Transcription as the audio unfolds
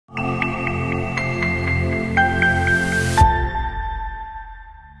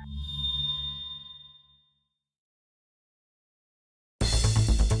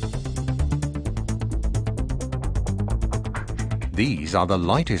These are the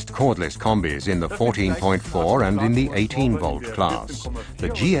lightest cordless combis in the 14.4 and in the 18-volt class, the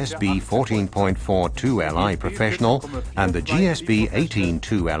GSB 14.4 2LI Professional and the GSB 18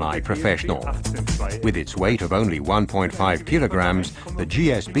 2LI Professional. With its weight of only 1.5 kilograms, the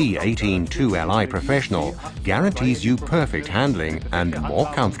GSB 18 2LI Professional guarantees you perfect handling and more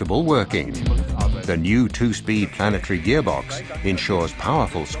comfortable working. The new 2-speed planetary gearbox ensures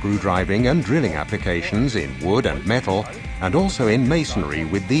powerful screw driving and drilling applications in wood and metal, and also in masonry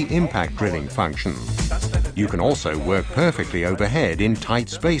with the impact drilling function. You can also work perfectly overhead in tight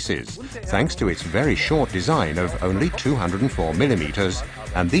spaces, thanks to its very short design of only 204 millimeters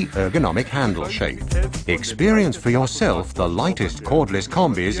and the ergonomic handle shape. Experience for yourself the lightest cordless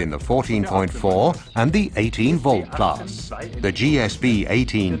combis in the 14.4 and the 18-volt class, the GSB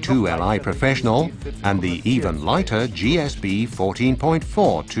 18 2LI Professional and the even lighter GSB 14.4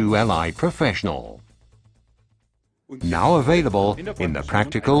 2LI Professional. Now available in the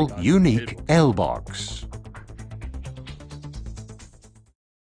practical, unique L-Box.